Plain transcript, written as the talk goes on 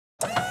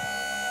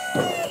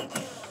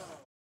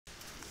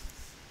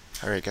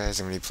Alright guys,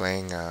 I'm going to be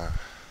playing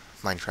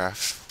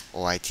Minecraft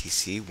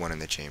OITC, one in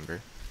the chamber.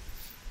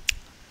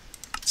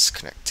 Let's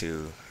connect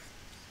to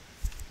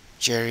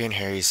Jerry and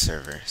Harry's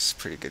server. It's a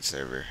pretty good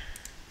server.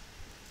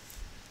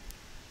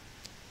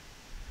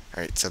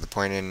 Alright, so the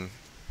point in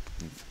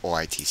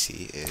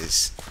OITC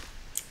is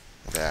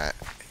that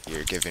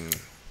you're given,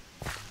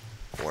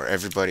 or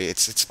everybody,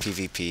 it's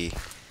PvP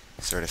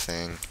sort of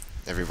thing.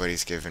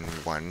 Everybody's given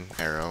one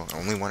arrow,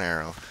 only one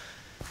arrow,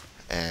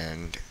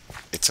 and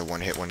it's a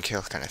one hit, one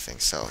kill kind of thing,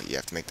 so you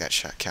have to make that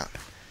shot count.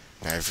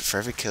 Now, for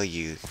every kill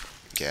you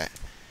get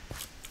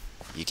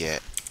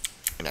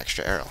an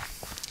extra arrow.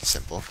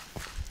 Simple.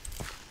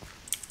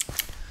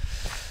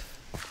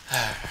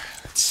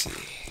 Let's see.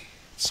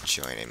 Let's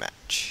join a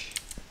match.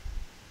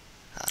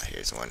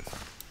 Here's one.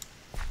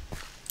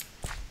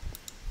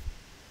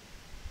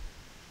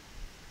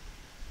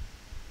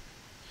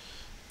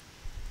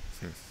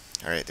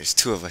 Alright, there's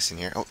two of us in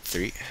here. Oh,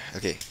 three.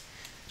 Okay.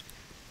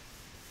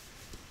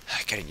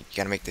 You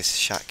gotta make this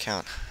shot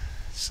count.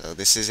 So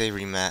this is a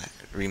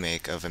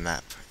remake of a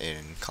map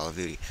in Call of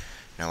Duty.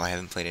 Now I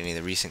haven't played any of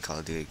the recent Call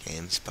of Duty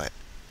games, but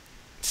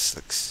this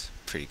looks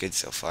pretty good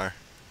so far.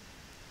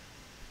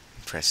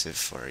 Impressive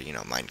for, you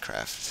know,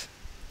 Minecraft.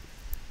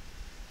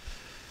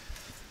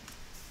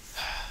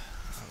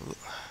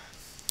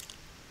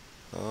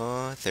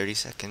 Oh, 30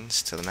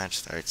 seconds till the match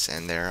starts,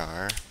 and there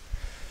are...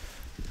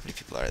 How many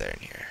people are there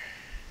in here?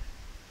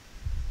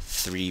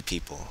 3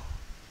 people.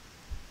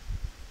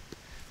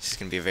 This is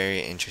going to be a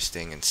very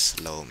interesting and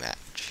slow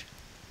match.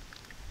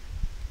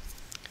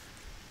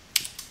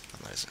 I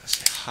might as well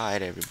say hi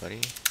to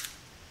everybody.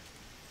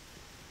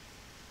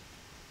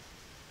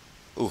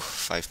 Ooh,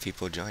 5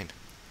 people joined.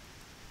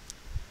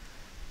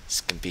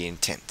 This can be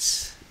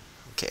intense.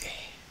 Okay.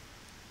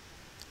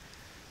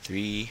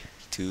 3,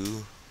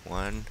 2,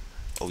 1.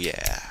 Oh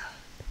yeah.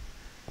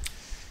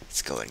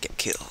 Let's go and get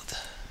killed.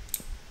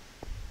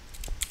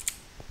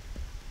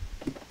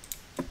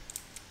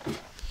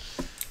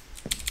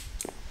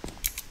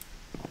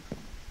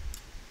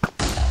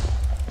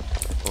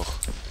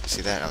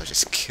 See that? I was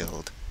just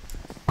killed.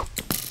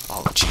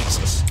 Oh,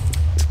 Jesus.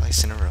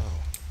 Twice in a row.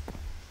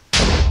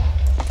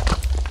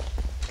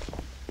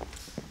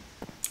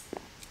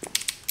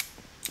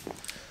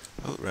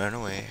 Oh, run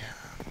away.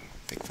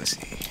 Big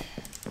pussy.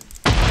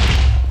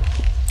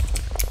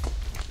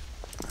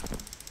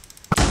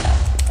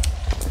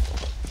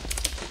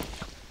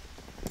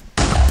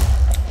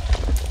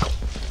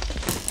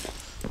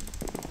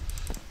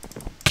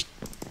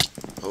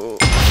 Oh,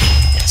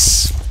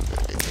 yes.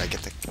 Did I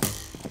get the...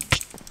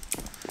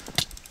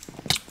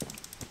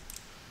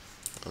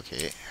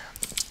 Okay.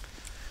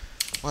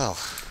 Well,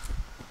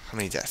 how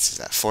many deaths is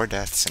that? 4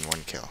 deaths and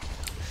 1 kill.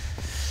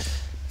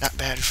 Not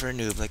bad for a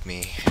noob like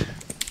me.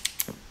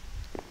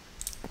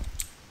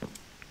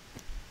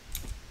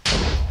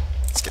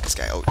 Let's get this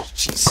guy. Oh,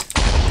 jeez.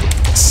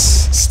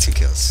 Yes, it's 2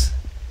 kills.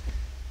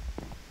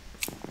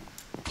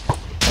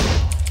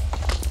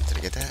 Did I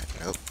get that?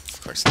 Nope,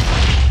 of course not.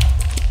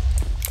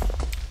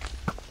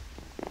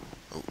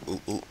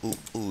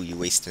 Ooh, you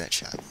wasted that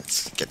shot.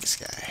 Let's get this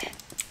guy.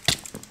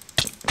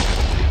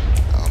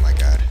 Oh my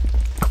god.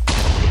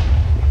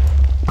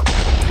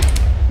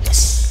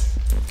 Yes.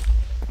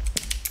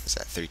 Is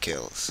that 3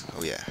 kills?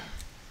 Oh yeah.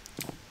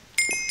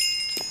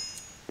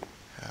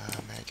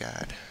 Oh my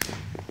god.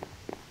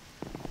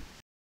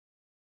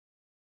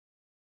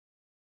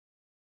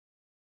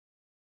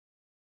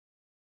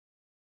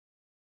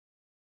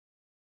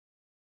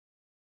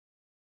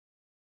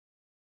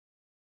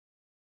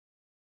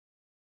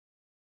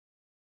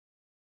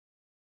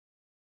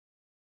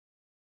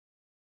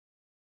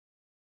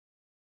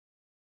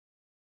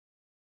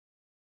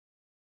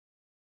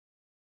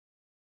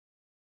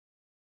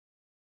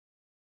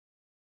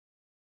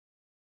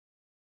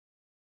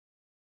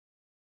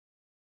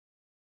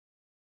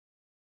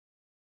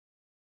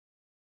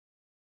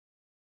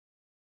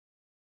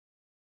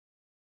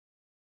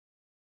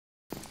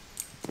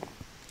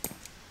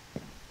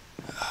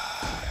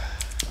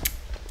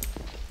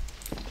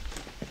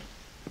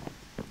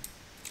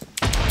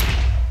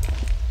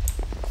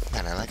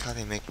 I like how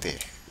they make the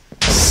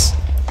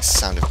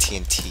sound of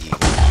TNT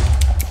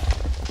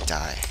when you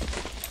die.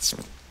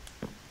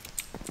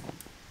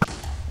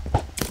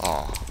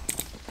 Oh,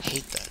 I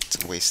hate that.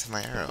 It's a waste of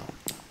my arrow.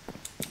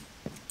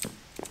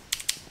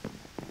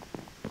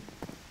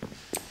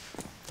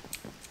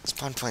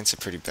 Spawn points are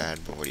pretty bad,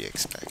 but what do you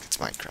expect? It's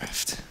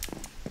Minecraft.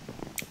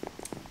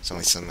 There's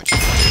only so much you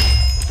can do.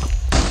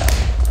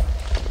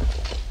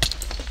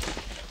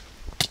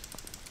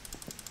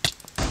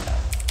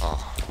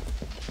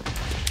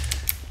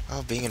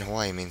 Well, being in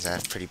Hawaii means I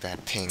have pretty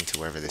bad ping to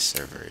wherever this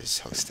server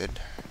is hosted.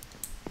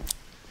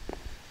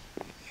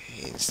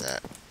 Means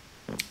that...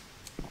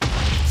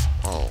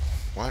 Oh,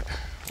 what?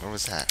 Where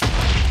was that?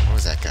 Where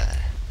was that guy?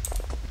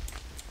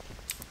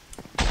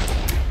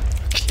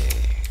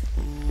 Okay.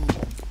 Ooh.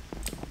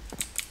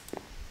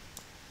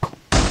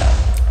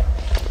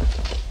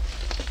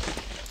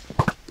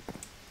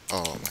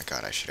 Oh my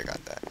god, I should have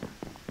got that.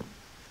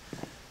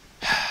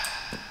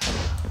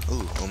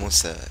 Ooh,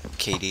 almost a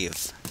KD of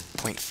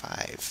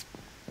 0.5.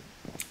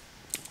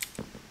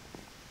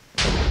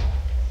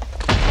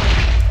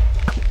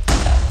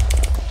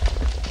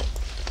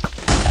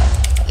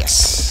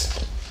 Yes.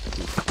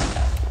 Oof.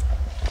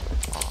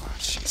 Oh,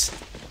 jeez.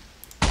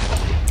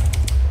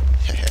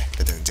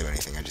 That doesn't do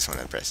anything. I just want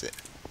to press it.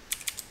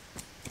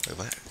 Wait,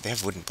 what? They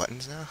have wooden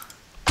buttons now?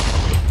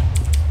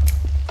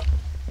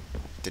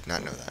 Did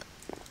not know that.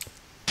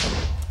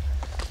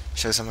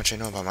 Shows how much I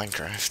know about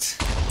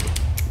Minecraft.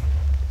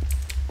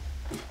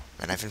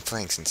 And I've been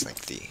playing since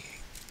like the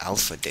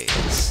alpha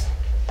days.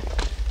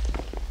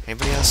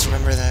 Anybody else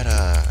remember that,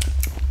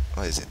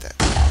 what is it, that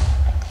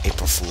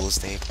April Fool's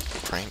Day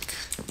prank?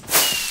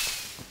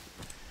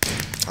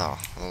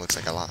 Oh, well, it looks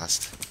like I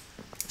lost.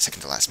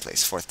 Second to last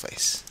place, 4th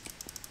place.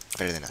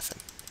 Better than nothing.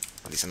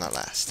 At least I'm not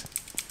last.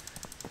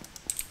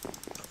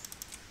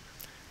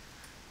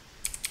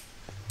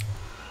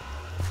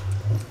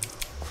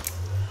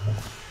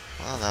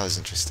 Well, that was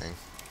interesting.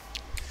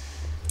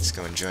 Let's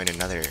go and join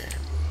another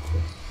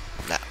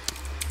map.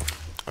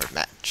 Or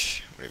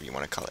match, whatever you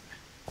want to call it.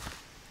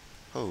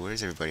 Oh,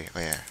 where's everybody? Oh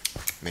yeah,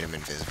 made him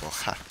invisible.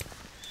 Ha!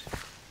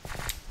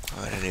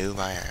 What a noob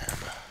I am.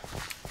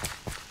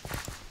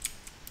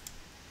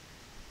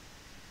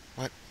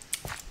 What?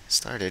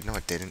 Started? No,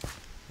 it didn't.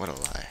 What a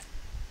lie.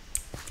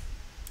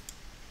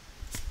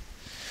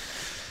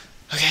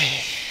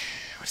 Okay,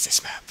 what is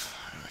this map?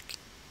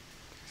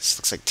 This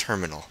looks like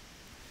Terminal.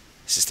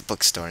 This is the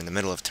bookstore in the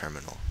middle of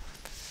Terminal.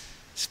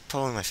 It's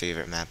probably my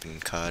favorite map in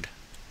COD.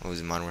 What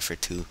was it, Modern Warfare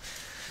 2?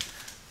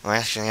 Well,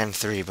 actually,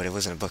 M3, but it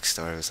wasn't a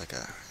bookstore. It was like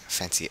a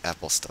fancy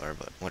Apple store,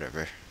 but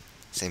whatever.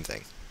 Same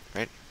thing,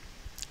 right?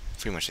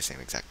 Pretty much the same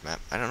exact map.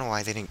 I don't know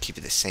why they didn't keep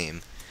it the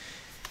same.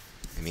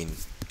 I mean,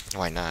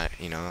 why not,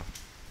 you know?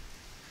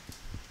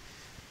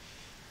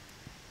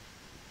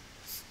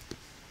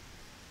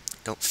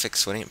 Don't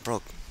fix what ain't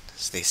broke,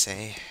 as they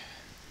say.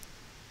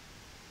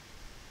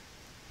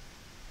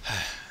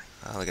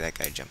 Oh, look at that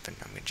guy jumping.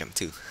 I'm gonna jump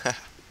too.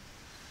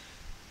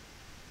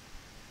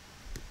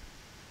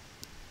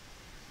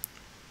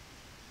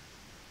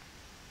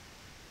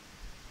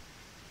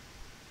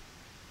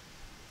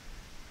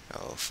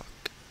 Oh,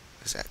 fuck.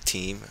 Is that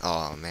team?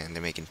 Oh, man,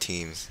 they're making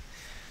teams.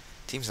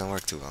 Teams don't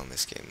work too well in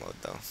this game mode,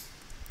 though.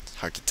 It's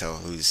hard to tell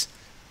who's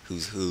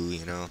who,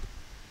 you know?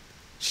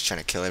 Just trying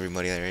to kill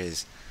everybody there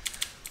is.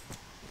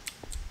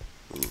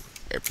 Ooh,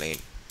 airplane.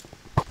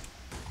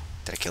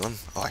 Did I kill him?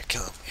 Oh, I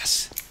killed him.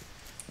 Yes.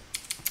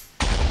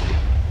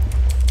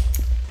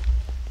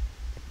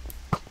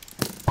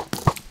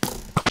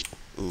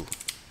 Ooh,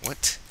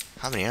 what?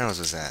 How many arrows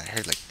was that? I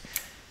heard like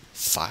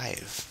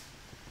 5.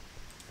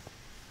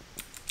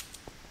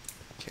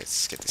 Okay,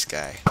 let's get this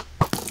guy.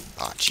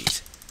 Aw,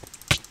 jeez.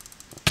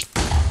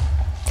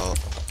 Oh,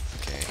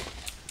 okay.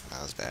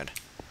 That was bad.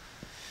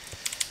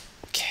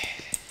 Okay.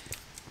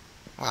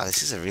 Wow,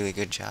 this is a really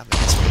good job at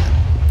this map.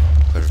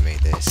 Whoever made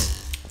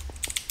this.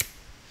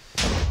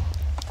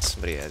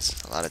 Somebody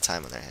has a lot of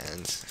time on their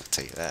hands, I'll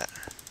tell you that.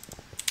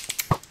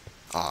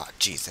 Aw,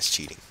 jeez, that's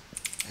cheating.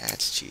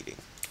 That's cheating.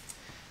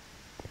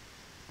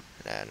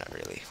 Nah, not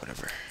really.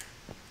 Whatever.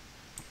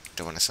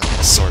 Don't want to sound like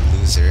a sore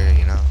loser,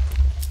 you know?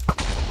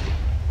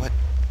 What?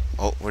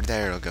 Oh, where'd the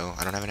arrow go?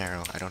 I don't have an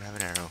arrow. I don't have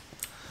an arrow.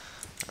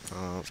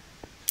 Oh,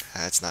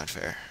 that's not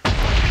fair.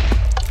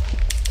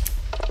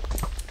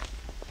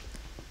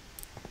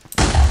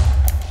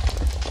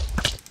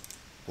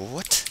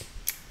 What?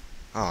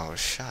 Oh,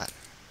 shot.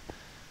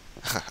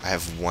 I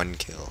have 1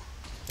 kill.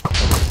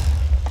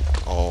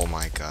 Oh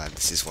my god,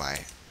 this is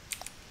why.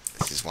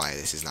 This is why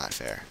this is not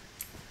fair.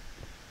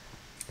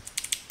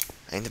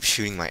 I end up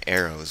shooting my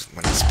arrows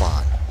when I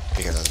spawn,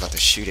 because I was about to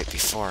shoot it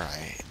before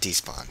I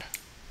despawned.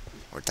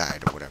 Or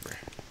died, or whatever.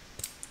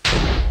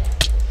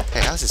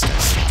 Hey, how's this guy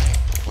flying?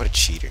 What a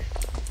cheater.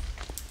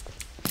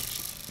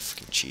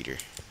 Fucking cheater.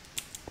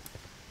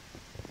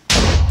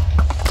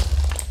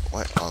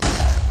 What? Oh man,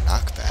 that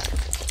knockback.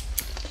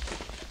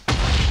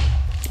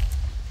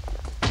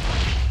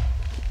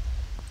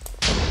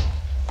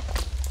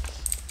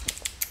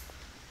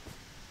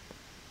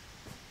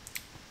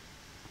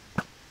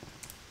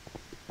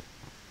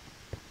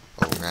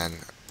 Oh man,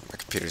 my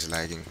computer's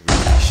lagging.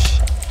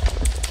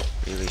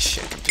 Really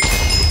shit computer.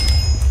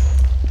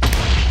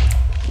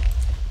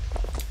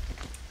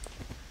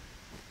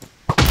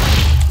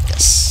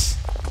 Yes.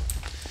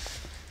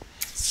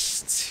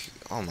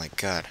 Oh my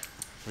god.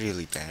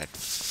 Really bad.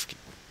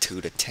 2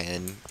 to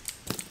 10.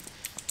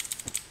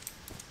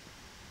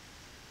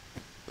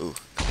 Ooh,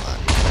 come on.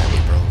 Come at me,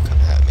 bro. Come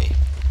at me.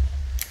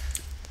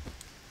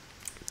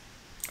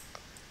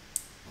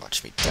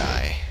 Watch me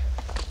die.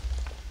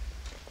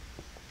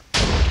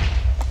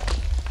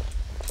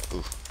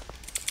 Ooh.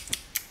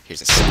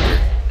 Here's a sucker.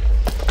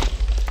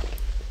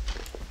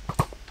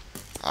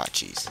 Ah,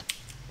 jeez.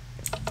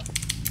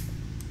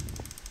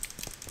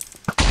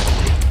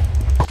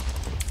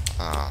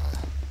 Ah.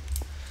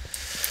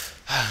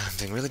 I'm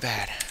doing really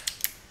bad.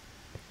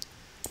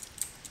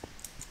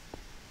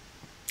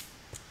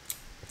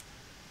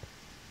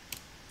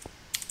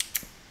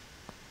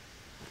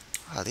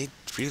 Wow, they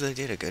really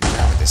did a good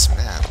job with this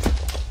map.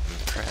 I'm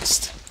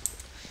impressed.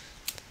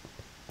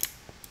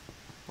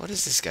 What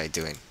is this guy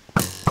doing?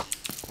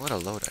 What a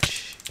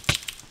loadush.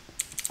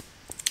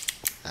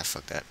 Ah,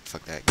 fuck that.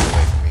 Fuck that. Get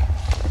away from me.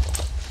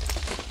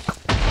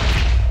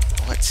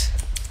 What?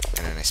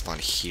 And then I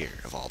spawned here,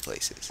 of all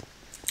places.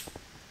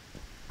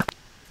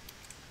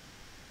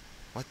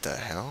 What the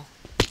hell?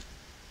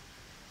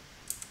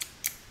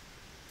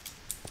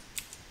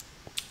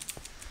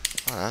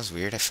 Oh, that was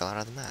weird. I fell out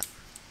of the map.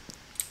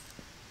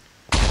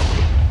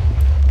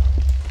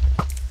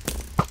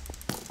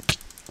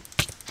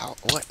 How?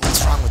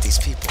 What's wrong with these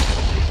people?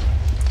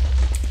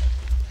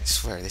 I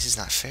swear, this is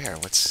not fair.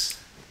 This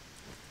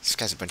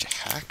guy's a bunch of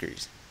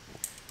hackers.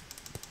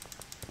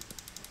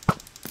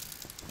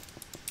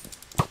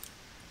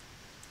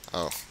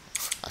 Oh,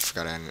 I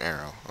forgot I had an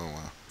arrow. Oh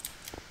well.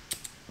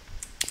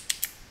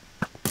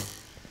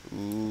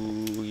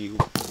 Ooh, you.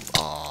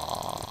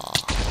 Aww.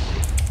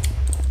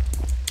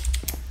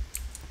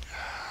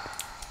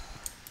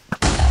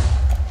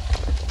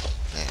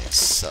 Man, it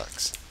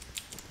sucks.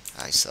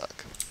 I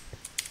suck.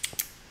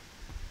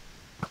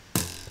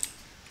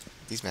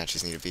 These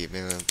matches need to be a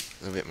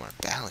little bit more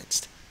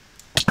balanced.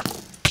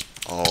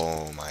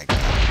 Oh my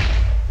god.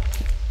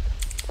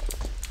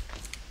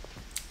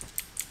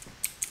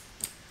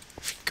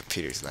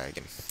 Computer's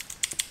lagging.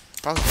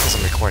 Probably because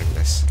I'm recording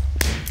this.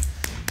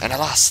 And I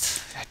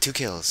lost! I had 2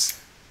 kills.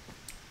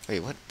 Wait,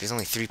 what? There's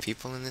only 3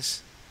 people in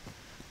this?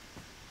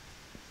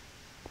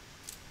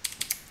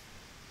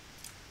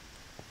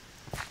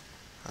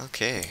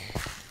 Okay.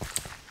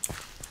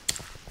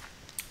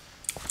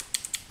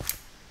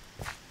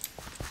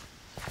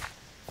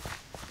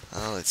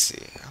 Oh, let's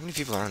see. How many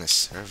people are on this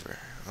server?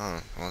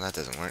 Oh, well, that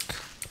doesn't work.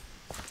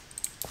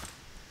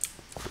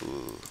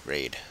 Ooh,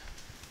 raid.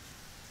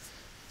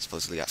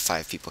 Supposedly got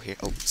 5 people here.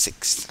 Oh,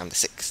 6. I'm the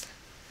 6th.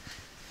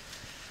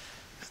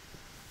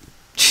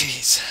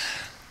 Jeez.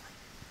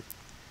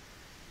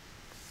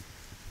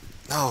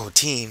 No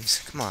teams.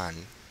 Come on.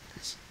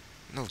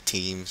 No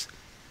teams.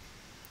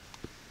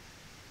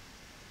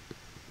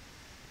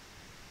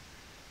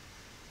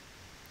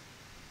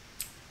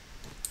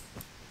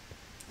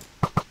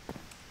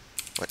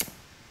 What?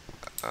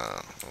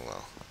 Oh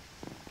well.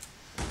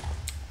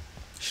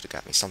 Should have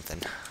got me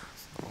something.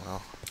 Oh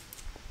well.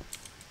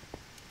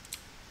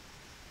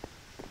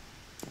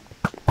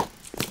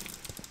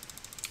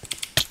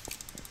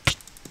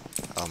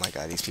 Oh my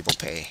god, these people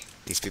pay.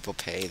 These people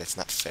pay, that's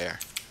not fair.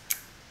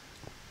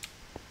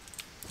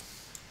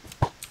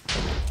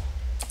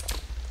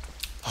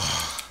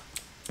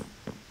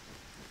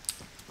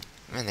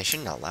 Man, they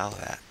shouldn't allow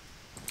that.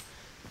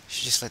 You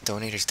should just let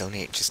donators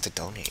donate just to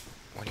donate.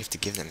 Why do you have to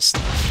give them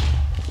stuff?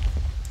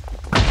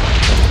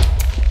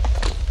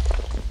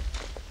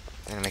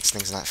 And it makes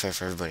things not fair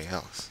for everybody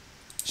else.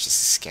 It's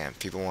just a scam.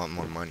 People want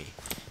more money.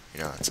 You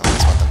know, it's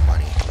always about the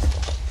money.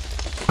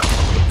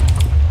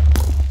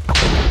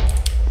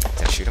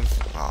 Did I shoot him?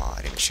 Oh,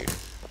 I didn't shoot him.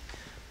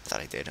 I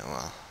thought I did. Oh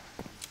well.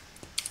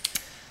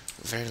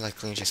 Very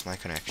likely just my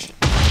connection.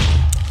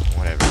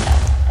 Whatever.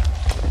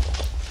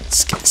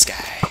 Let's get this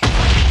guy.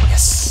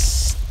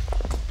 Yes!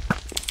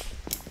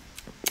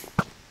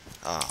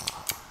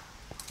 Oh.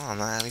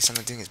 Well, at least I'm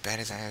not doing as bad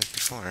as I was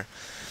before.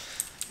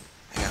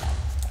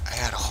 I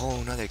got a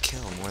whole nother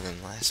kill more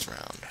than last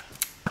round.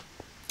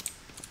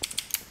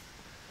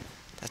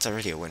 That's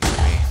already a win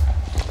for me.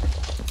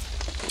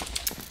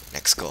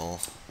 Next goal.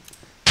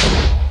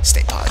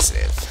 Stay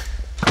positive.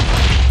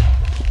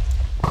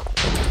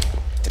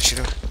 Did I shoot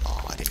her?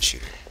 Oh, I didn't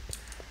shoot her.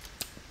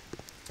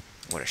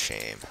 What a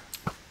shame.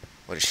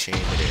 What a shame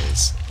it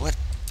is. What?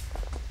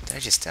 Did I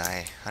just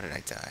die? How did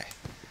I die?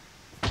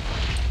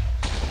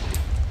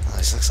 Oh,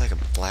 this looks like a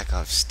Black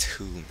Ops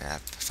 2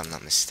 map, if I'm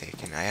not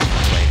mistaken. I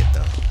haven't played it,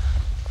 though.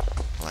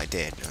 Well, I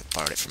did. I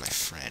borrowed it from my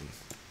friend.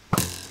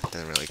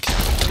 Doesn't really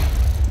count.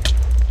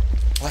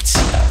 What?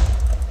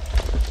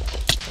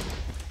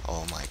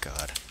 Oh my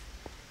god.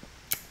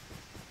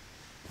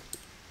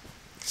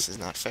 This is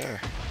not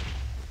fair.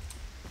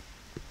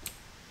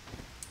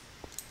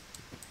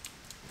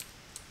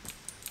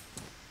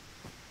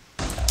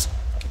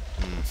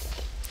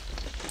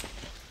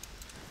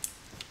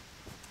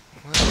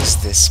 What is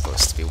this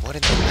supposed to be? What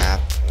in the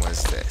map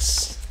was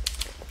this?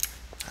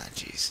 Ah,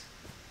 jeez.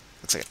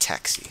 Looks like a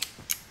taxi.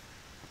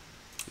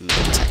 Ooh,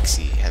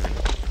 taxi. Haven't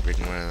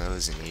ridden one of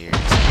those in years.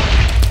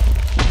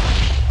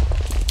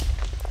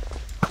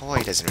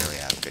 Hawaii doesn't really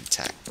have good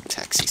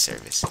taxi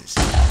services.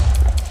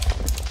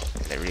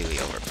 And they're really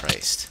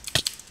overpriced.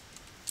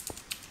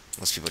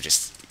 Most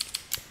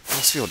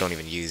people don't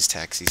even use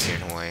taxis here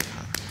in Hawaii.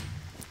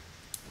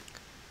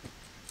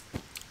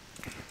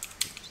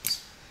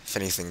 If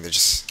anything, they're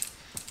just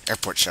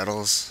airport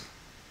shuttles.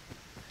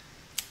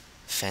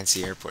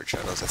 Fancy airport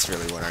shuttles, that's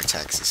really what our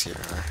taxis here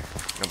are.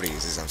 Nobody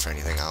uses them for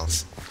anything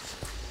else.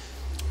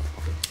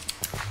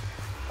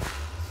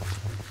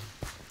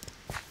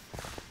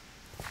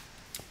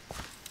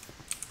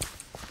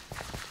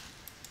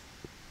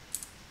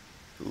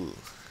 Ooh,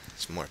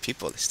 there's more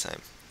people this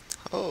time.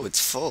 Oh, it's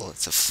full.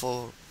 It's a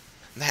full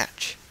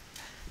match.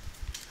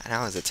 And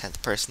I was the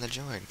 10th person to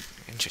join.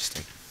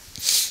 Interesting.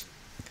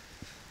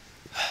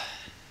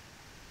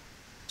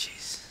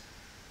 Jeez.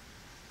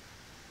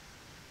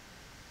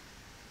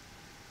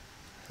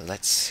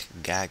 Let's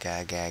gag.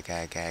 Oh,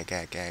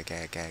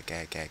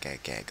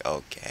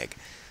 gag.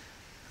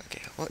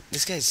 Okay, well,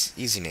 this guy's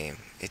username,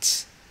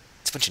 it's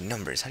a bunch of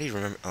numbers. How do you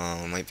remember?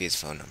 Oh, it might be his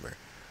phone number.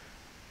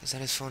 Is that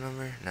his phone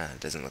number? Nah,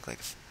 it doesn't look like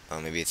oh,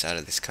 maybe it's out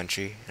of this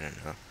country? I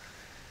don't know.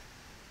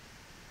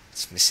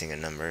 It's missing a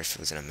number if it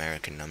was an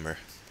American number.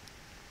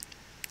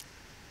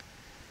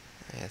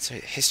 Yeah, that's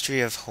right.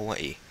 History of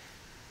Hawaii.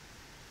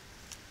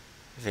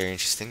 Very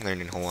interesting.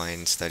 Learned in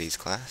Hawaiian Studies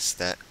class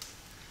that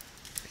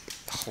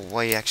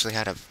Hawaii actually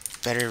had a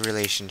better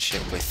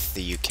relationship with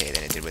the UK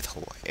than it did with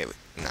Hawaii.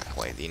 Not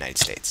Hawaii, the United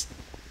States.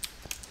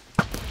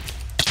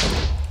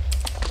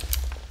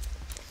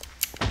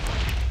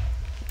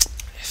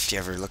 If you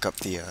ever look up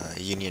the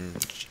Union,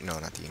 no,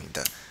 not the Union,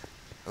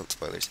 oh,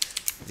 spoilers,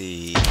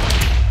 the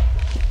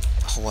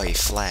Hawaii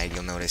flag,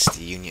 you'll notice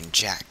the Union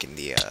Jack in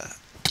the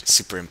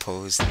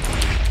superimposed in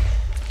the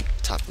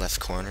top left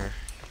corner.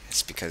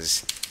 It's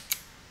because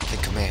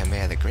King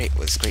Kamehameha the Great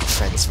was great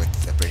friends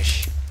with the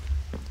British.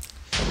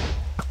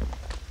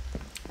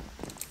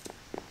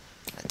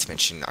 Not to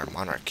mention our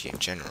monarchy in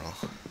general.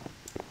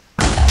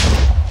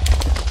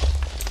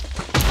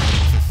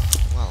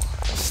 Well,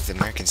 if the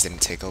Americans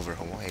didn't take over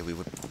Hawaii, we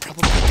would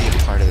probably be a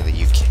part of the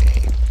UK.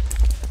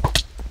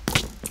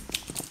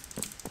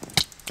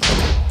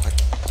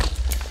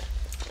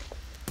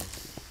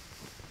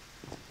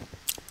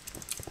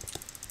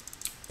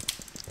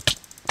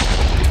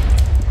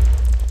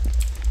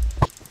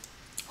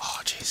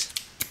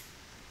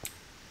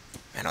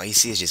 And all you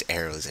see is just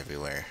arrows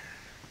everywhere.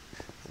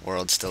 The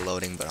world's still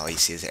loading, but all you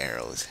see is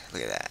arrows.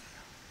 Look at that.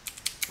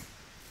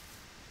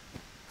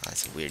 Oh,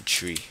 that's a weird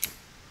tree.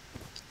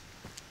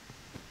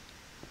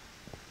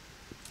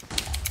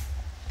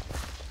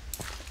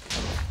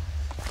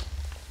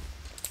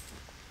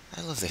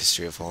 I love the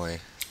history of Hawaii.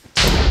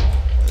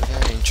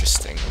 Very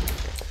interesting.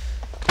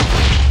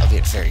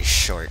 Albeit very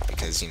short,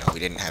 because, you know, we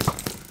didn't have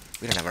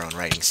our own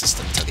writing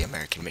system until the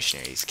American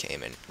missionaries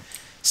came and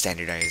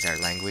standardized our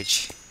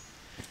language.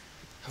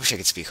 I wish I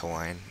could speak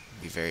Hawaiian.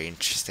 It'd be very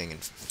interesting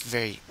and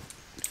very,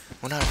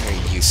 well, not a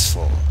very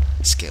useful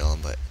skill,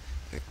 but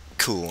a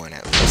cool one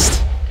at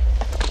least.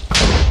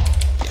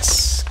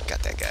 Yes,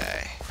 got that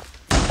guy.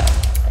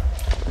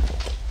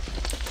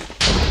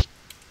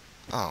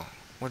 Oh,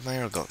 where'd my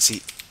arrow go?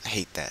 See, I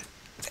hate that.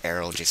 The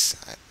arrow just,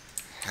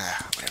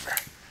 whatever.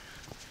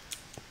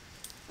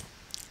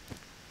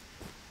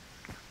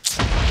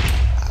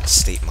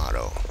 State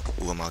motto,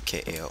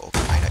 Uamake ea o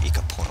kaina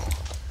ika pono.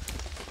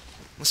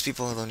 Most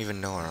people don't even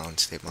know our own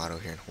state motto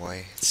here in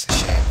Hawaii. It's a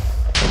shame.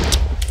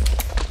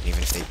 And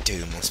even if they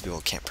do, most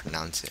people can't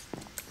pronounce it.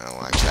 Oh,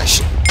 well, actually, I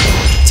shouldn't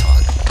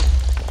talk.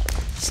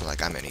 It's not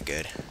like I'm any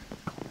good.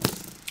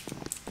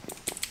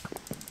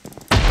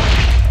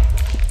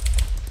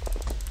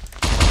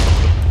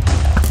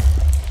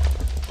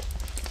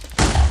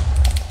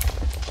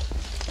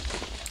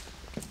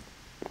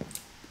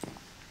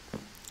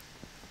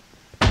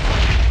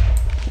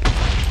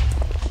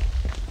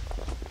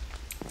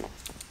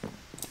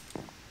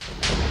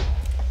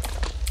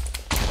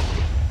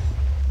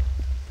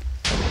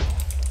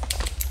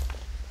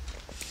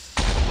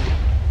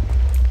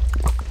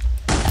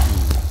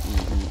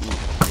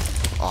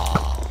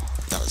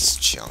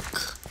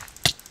 Junk.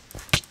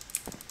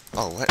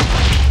 Oh, what?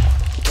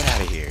 Get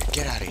out of here.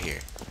 Get out of here.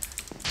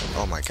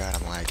 Oh my god,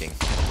 I'm lagging.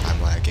 I'm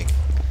lagging.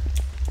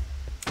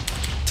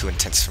 Too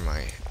intense for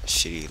my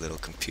shitty little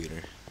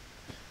computer.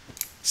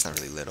 It's not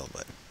really little,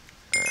 but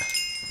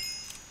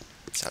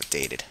it's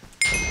outdated.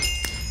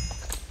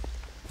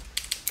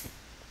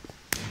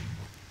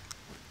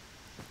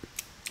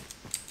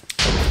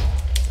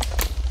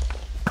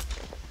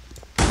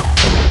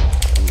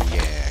 Ooh,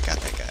 yeah, I got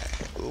that guy.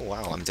 Ooh,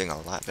 wow, I'm doing a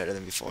lot better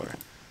than before.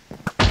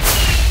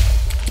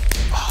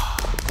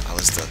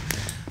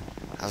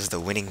 That was the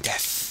winning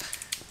death.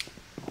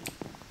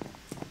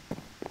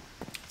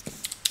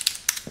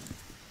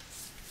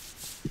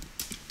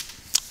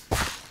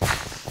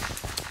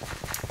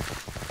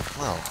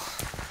 Well,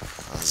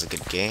 that was a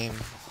good game.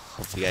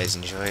 Hope you guys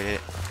enjoyed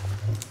it.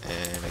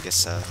 And I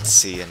guess I'll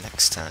see you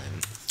next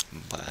time.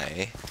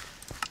 Bye.